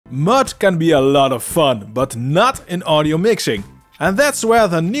MUD can be a lot of fun, but not in audio mixing. And that's where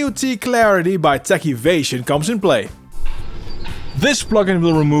the new T-Clarity by Techivation comes in play. This plugin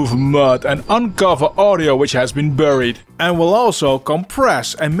will remove MUD and uncover audio which has been buried, and will also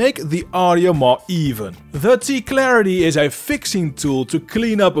compress and make the audio more even. The T-Clarity is a fixing tool to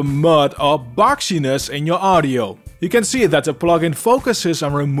clean up MUD or boxiness in your audio. You can see that the plugin focuses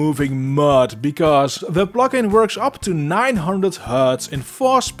on removing MUD because the plugin works up to 900 Hz in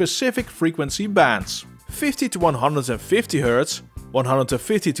 4 specific frequency bands: 50 to 150 Hz,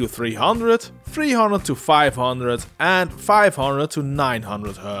 150 to 300, 300 to 500 and 500 to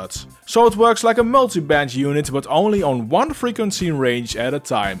 900 Hz. So it works like a multi-band unit, but only on one frequency range at a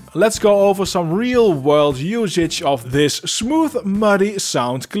time. Let's go over some real-world usage of this smooth, muddy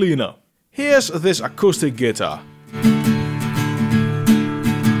sound cleaner. Here's this acoustic guitar.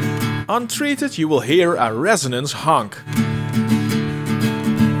 Untreated, you will hear a resonance honk.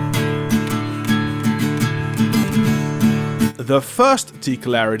 The first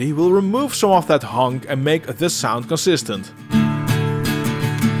T-Clarity will remove some of that honk and make the sound consistent.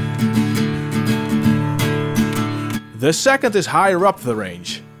 The second is higher up the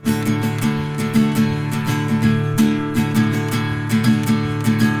range.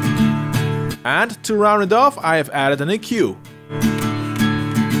 And to round it off, I have added an EQ.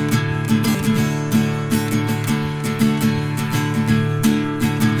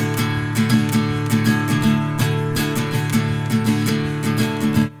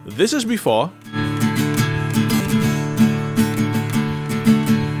 This is before.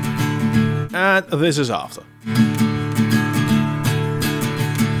 And this is after.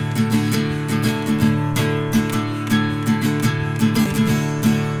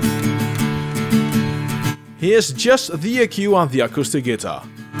 Here's just the EQ on the acoustic guitar.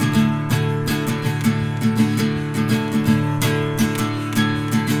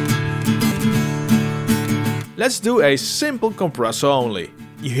 Let's do a simple compressor only.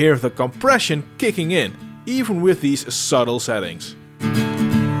 You hear the compression kicking in, even with these subtle settings.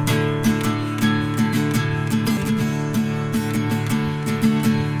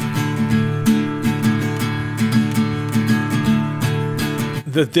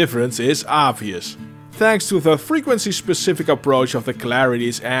 The difference is obvious. Thanks to the frequency-specific approach of the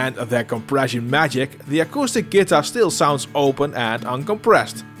clarities and their compression magic, the acoustic guitar still sounds open and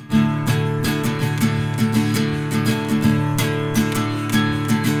uncompressed.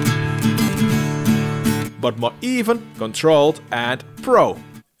 But more even, controlled and pro.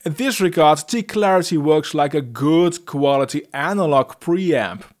 In this regard, T-Clarity works like a good quality analog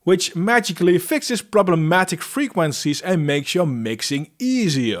preamp, which magically fixes problematic frequencies and makes your mixing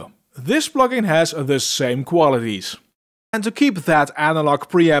easier. This plugin has the same qualities. And to keep that analog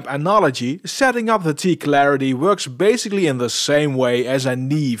preamp analogy, setting up the T-Clarity works basically in the same way as a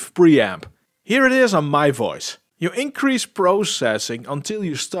Neve preamp. Here it is on my voice. You increase processing until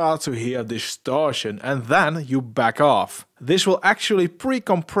you start to hear distortion and then you back off. This will actually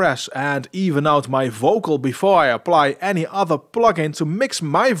pre-compress and even out my vocal before I apply any other plugin to mix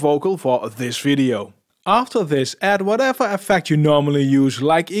my vocal for this video. After this, add whatever effect you normally use,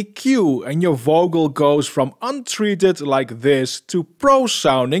 like EQ, and your vocal goes from untreated like this to pro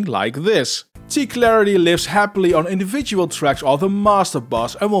sounding like this. T-Clarity lives happily on individual tracks or the master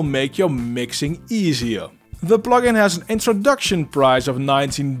bus and will make your mixing easier. The plugin has an introduction price of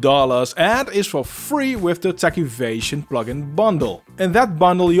 $19 and is for free with the Techivation plugin bundle. In that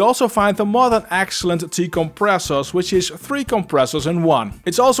bundle you also find the more than excellent T-compressors, which is 3 compressors in one.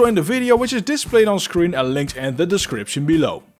 It's also in the video, which is displayed on screen and linked in the description below.